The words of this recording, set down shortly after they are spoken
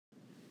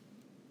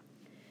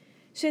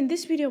So in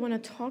this video, I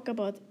want to talk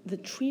about the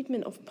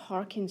treatment of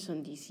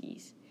Parkinson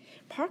disease.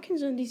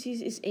 Parkinson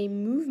disease is a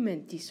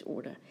movement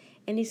disorder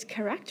and is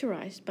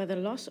characterized by the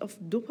loss of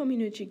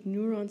dopaminergic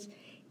neurons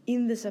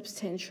in the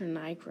substantia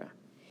nigra.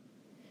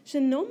 So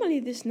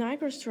normally this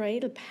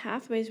nigrostriatal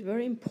pathway is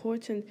very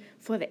important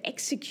for the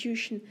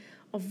execution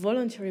of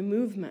voluntary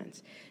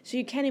movements. So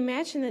you can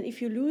imagine that if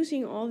you're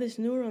losing all these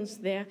neurons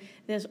there,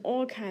 there's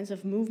all kinds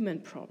of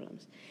movement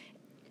problems.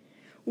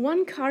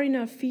 One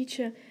cardinal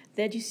feature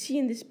that you see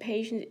in this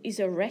patient is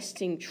a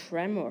resting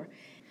tremor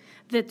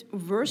that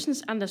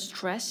worsens under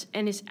stress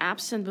and is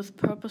absent with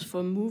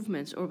purposeful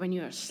movements or when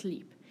you are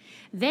asleep.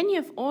 Then you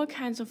have all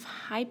kinds of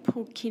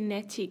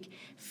hypokinetic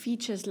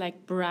features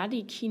like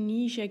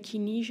bradykinesia,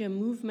 kinesia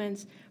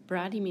movements.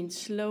 Brady means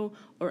slow,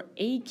 or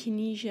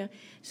akinesia,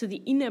 so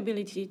the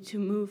inability to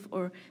move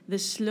or the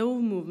slow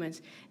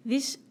movements.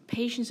 These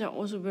patients are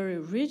also very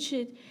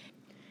rigid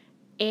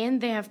and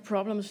they have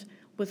problems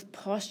with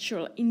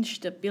postural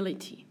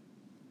instability.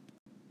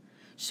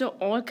 So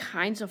all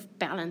kinds of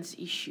balance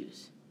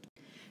issues.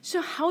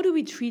 So how do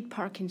we treat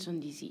Parkinson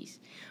disease?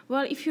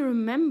 Well, if you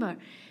remember,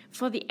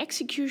 for the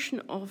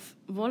execution of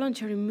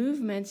voluntary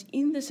movements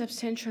in the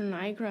substantia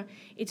nigra,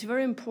 it's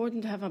very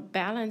important to have a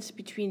balance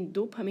between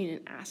dopamine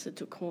and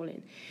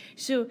acetylcholine.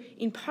 So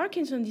in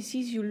Parkinson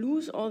disease, you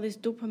lose all these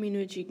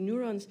dopaminergic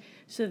neurons.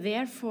 So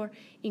therefore,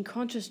 in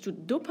contrast to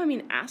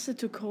dopamine,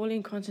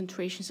 acetylcholine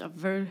concentrations are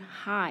very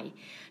high.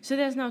 So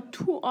there's now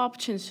two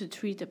options to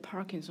treat a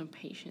Parkinson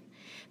patient.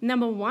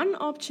 Number one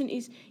option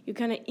is you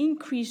can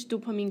increase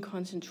dopamine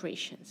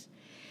concentrations.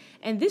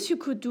 And this you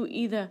could do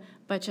either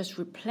by just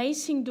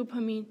replacing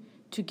dopamine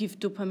to give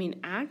dopamine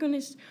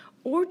agonists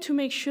or to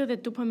make sure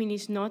that dopamine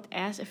is not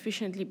as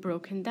efficiently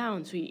broken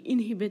down, so you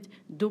inhibit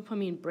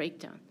dopamine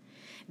breakdown.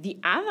 The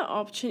other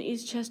option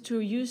is just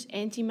to use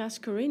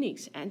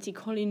antimuscarinics,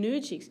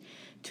 anticholinergics,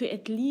 to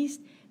at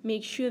least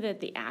make sure that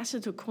the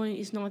acetylcholine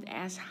is not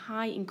as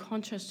high in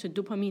contrast to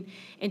dopamine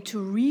and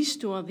to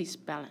restore this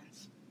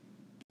balance.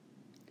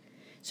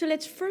 So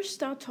let's first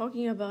start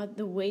talking about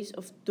the ways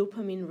of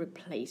dopamine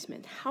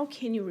replacement. How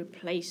can you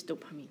replace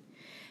dopamine?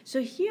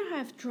 So here I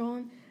have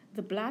drawn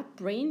the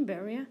blood-brain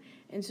barrier,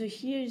 and so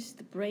here is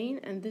the brain,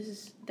 and this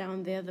is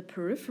down there the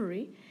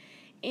periphery.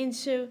 And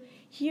so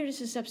here is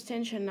the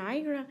substantia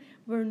nigra,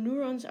 where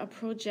neurons are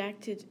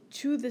projected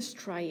to the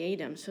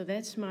striatum. So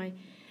that's my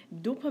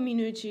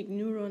dopaminergic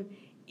neuron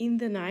in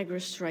the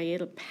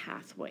nigrostriatal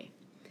pathway.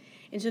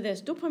 And so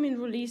there's dopamine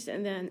released,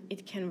 and then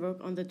it can work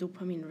on the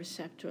dopamine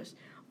receptors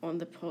on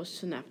the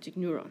postsynaptic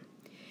neuron.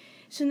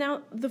 So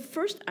now the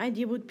first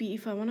idea would be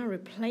if I want to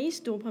replace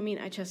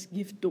dopamine, I just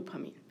give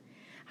dopamine.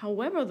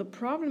 However, the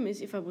problem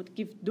is if I would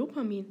give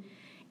dopamine,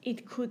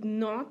 it could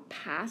not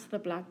pass the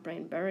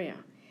blood-brain barrier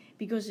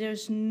because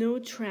there's no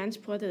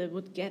transporter that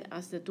would get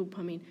us the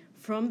dopamine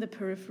from the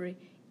periphery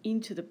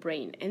into the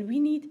brain. And we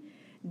need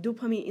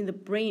dopamine in the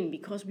brain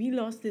because we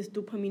lost these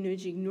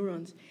dopaminergic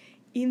neurons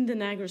in the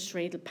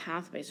nigrostriatal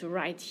pathway, so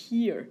right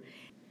here.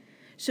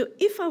 So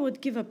if I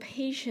would give a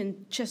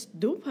patient just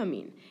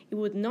dopamine, it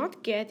would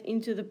not get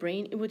into the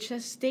brain, it would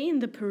just stay in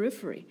the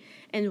periphery.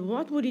 And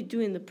what would it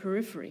do in the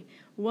periphery?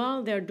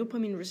 Well, there are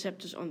dopamine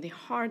receptors on the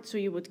heart, so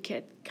you would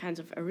get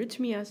kinds of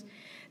arrhythmias.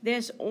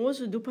 There's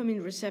also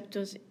dopamine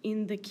receptors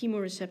in the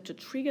chemoreceptor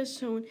trigger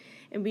zone,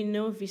 and we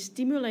know if we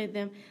stimulate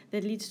them,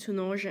 that leads to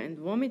nausea and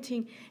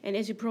vomiting. And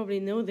as you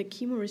probably know, the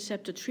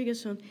chemoreceptor trigger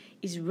zone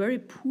is very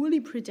poorly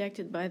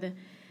protected by the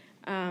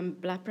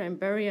blood-brain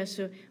barrier,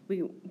 so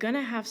we're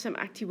gonna have some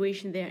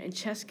activation there and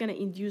just gonna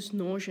induce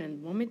nausea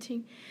and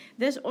vomiting.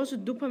 There's also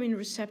dopamine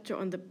receptor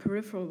on the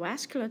peripheral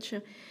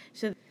vasculature,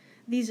 so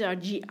these are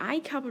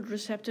GI-coupled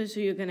receptors, so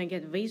you're gonna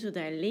get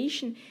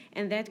vasodilation,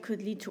 and that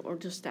could lead to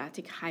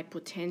orthostatic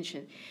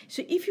hypotension.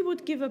 So if you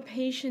would give a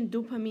patient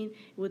dopamine,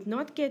 it would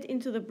not get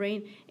into the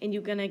brain, and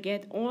you're gonna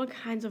get all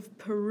kinds of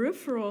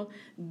peripheral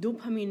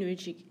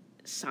dopaminergic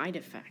side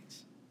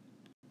effects.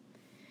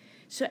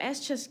 So as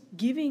just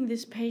giving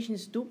these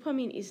patients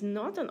dopamine is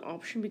not an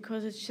option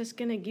because it's just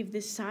going to give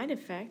this side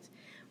effect,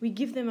 we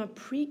give them a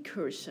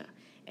precursor.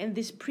 And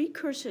this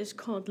precursor is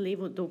called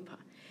levodopa.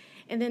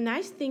 And the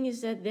nice thing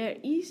is that there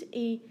is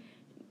a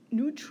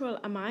neutral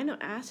amino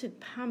acid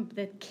pump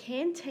that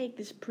can take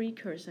this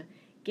precursor,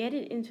 get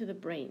it into the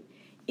brain.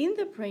 In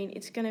the brain,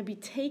 it's going to be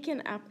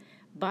taken up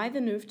by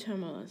the nerve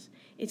terminals.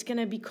 It's going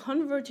to be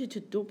converted to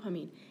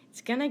dopamine.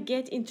 It's going to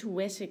get into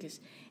vesicles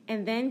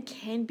and then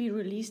can be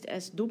released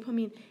as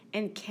dopamine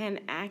and can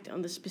act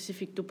on the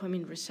specific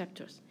dopamine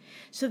receptors.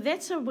 So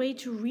that's a way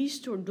to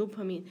restore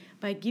dopamine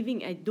by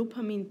giving a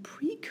dopamine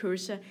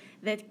precursor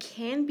that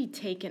can be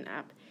taken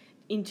up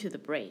into the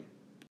brain.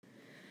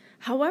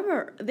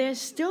 However, there's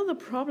still the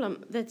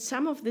problem that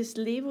some of this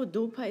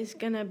levodopa is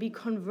going to be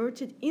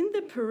converted in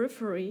the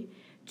periphery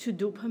to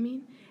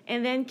dopamine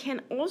and then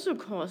can also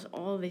cause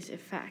all these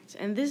effects.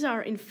 And these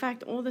are, in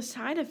fact, all the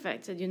side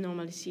effects that you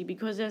normally see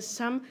because there's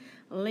some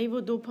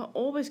levodopa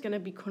always going to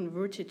be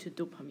converted to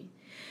dopamine.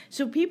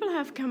 So people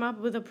have come up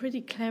with a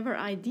pretty clever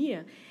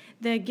idea.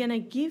 They're going to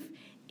give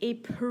a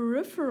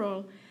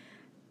peripheral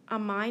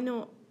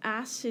amino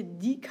acid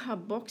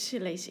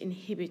decarboxylase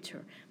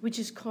inhibitor, which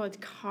is called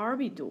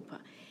Carbidopa.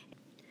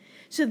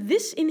 So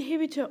this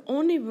inhibitor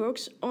only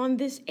works on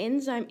this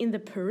enzyme in the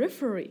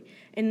periphery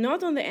and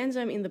not on the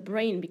enzyme in the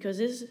brain, because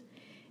this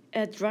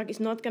drug is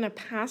not going to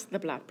pass the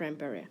blood-brain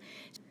barrier.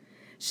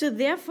 So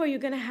therefore, you're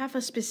going to have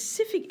a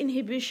specific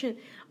inhibition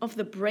of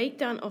the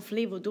breakdown of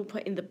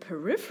levodopa in the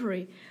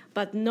periphery,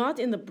 but not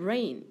in the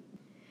brain.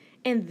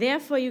 And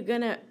therefore, you're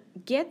going to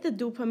get the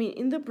dopamine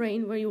in the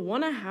brain where you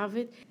want to have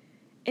it,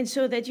 and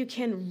so that you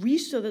can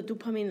restore the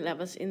dopamine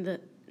levels in the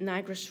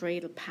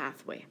nigrostriatal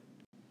pathway.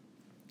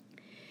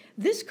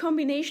 This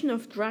combination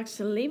of drugs,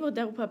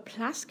 levodopa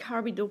plus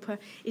carbidopa,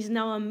 is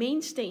now a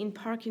mainstay in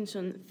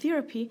Parkinson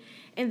therapy,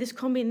 and this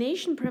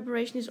combination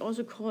preparation is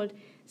also called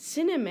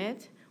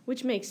Cinemet,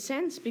 which makes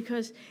sense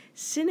because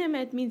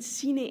Cinemet means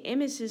sine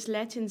emesis,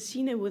 Latin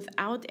sine,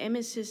 without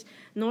emesis,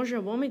 nausea,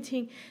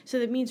 vomiting. So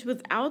that means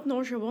without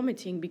nausea,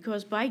 vomiting,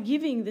 because by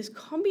giving this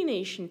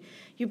combination,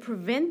 you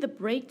prevent the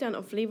breakdown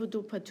of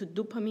levodopa to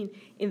dopamine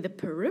in the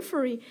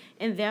periphery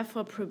and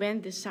therefore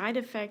prevent the side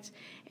effects,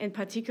 and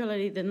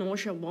particularly the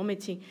nausea,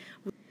 vomiting,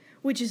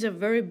 which is a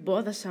very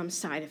bothersome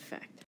side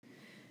effect.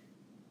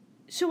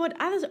 So what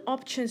other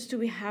options do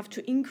we have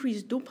to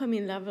increase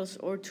dopamine levels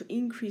or to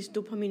increase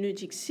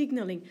dopaminergic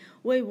signaling?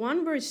 Well,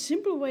 one very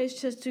simple way is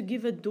just to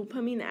give a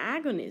dopamine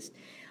agonist,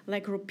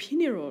 like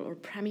ropinirole or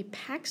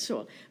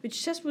pramipexole,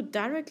 which just would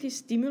directly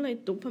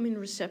stimulate dopamine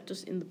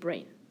receptors in the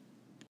brain.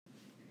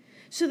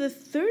 So the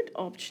third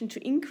option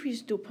to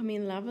increase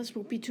dopamine levels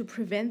would be to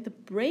prevent the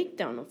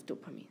breakdown of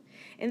dopamine.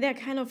 And there are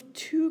kind of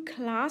two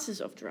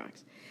classes of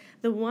drugs.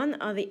 The one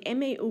are the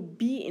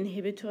MAO-B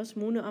inhibitors,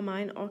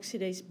 monoamine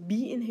oxidase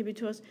B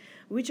inhibitors,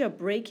 which are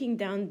breaking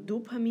down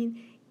dopamine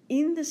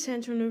in the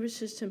central nervous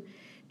system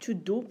to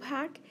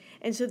DOPAC.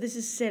 And so this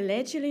is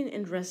selegiline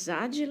and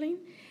rasagiline.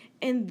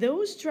 And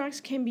those drugs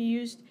can be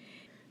used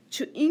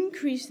to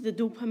increase the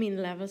dopamine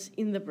levels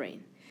in the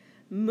brain.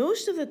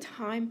 Most of the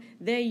time,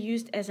 they're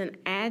used as an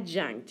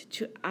adjunct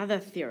to other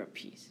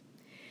therapies.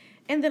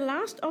 And the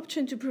last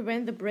option to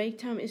prevent the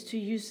breakdown is to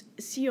use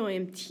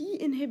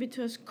COMT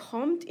inhibitors,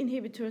 COMT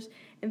inhibitors,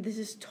 and this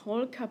is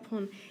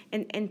tolcapone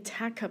and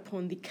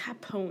entacapone, the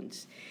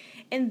capones.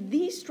 And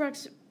these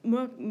drugs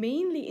work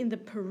mainly in the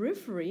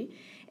periphery.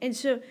 And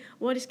so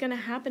what is going to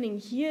happen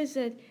here is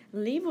that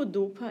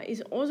levodopa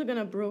is also going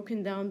to be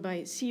broken down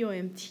by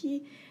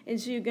COMT, and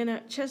so you're going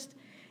to just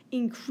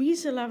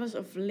increase the levels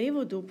of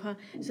levodopa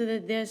so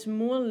that there's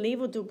more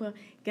levodopa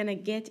gonna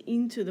get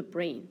into the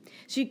brain.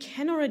 So you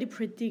can already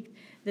predict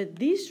that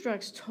these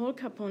drugs,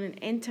 tolcapone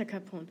and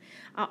entacapone,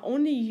 are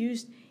only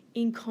used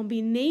in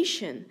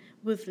combination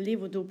with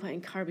levodopa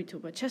and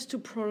carbidopa, just to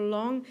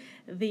prolong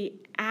the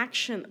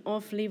action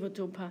of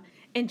levodopa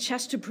and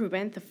just to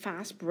prevent the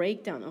fast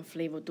breakdown of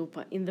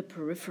levodopa in the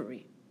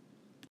periphery.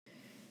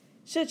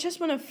 So I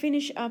just want to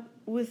finish up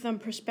with some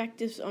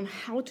perspectives on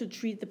how to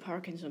treat the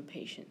Parkinson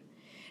patient.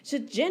 So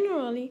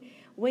generally,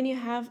 when you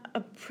have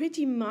a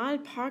pretty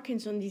mild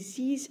Parkinson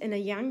disease in a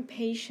young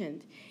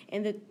patient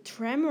and the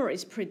tremor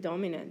is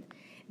predominant,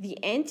 the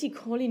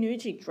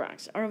anticholinergic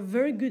drugs are a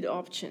very good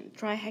option.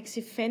 Try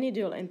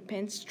hexafenidil and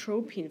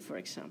penstropine, for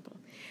example.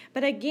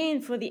 But again,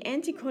 for the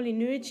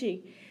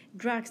anticholinergic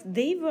drugs,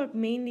 they work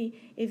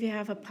mainly if you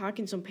have a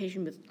Parkinson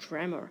patient with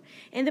tremor.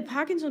 And the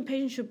Parkinson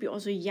patient should be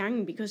also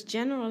young, because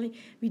generally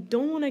we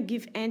don't want to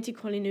give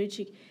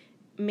anticholinergic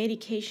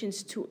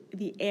medications to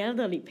the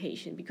elderly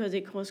patient because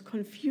they cause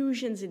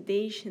confusion,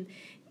 sedation,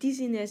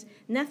 dizziness,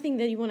 nothing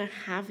that you want to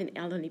have in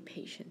elderly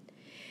patient.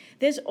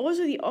 There's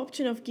also the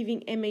option of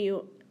giving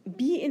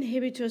MAO-B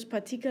inhibitors,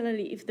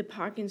 particularly if the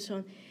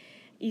Parkinson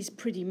is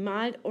pretty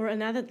mild, or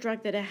another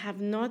drug that I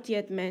have not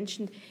yet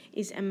mentioned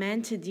is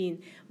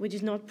amantadine, which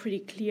is not pretty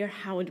clear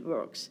how it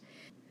works.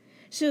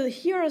 So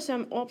here are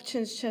some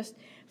options just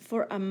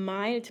for a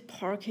mild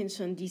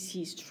Parkinson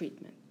disease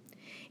treatment.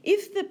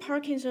 If the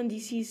Parkinson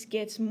disease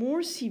gets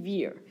more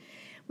severe,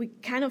 we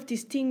kind of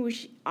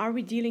distinguish, are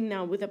we dealing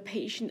now with a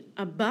patient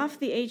above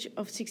the age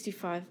of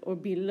 65 or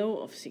below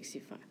of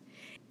 65?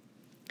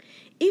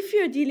 If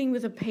you're dealing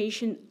with a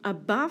patient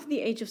above the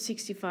age of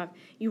 65,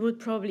 you would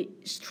probably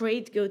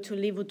straight go to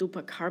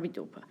levodopa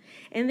carbidopa.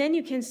 And then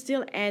you can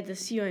still add a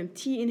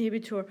COMT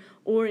inhibitor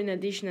or in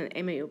addition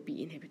an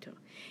MAO-B inhibitor.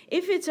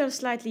 If it's a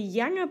slightly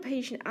younger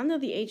patient under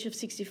the age of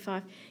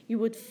 65, you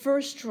would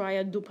first try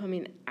a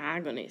dopamine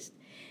agonist,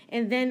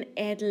 and then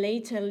add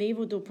later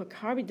levodopa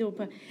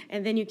carbidopa,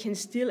 and then you can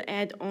still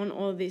add on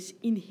all these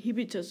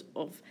inhibitors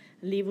of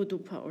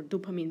levodopa or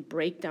dopamine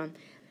breakdown,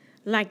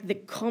 like the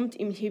COMT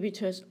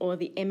inhibitors or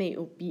the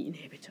MAO-B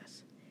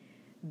inhibitors.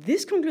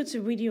 This concludes the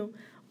video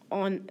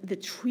on the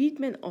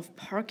treatment of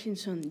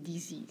Parkinson's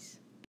disease.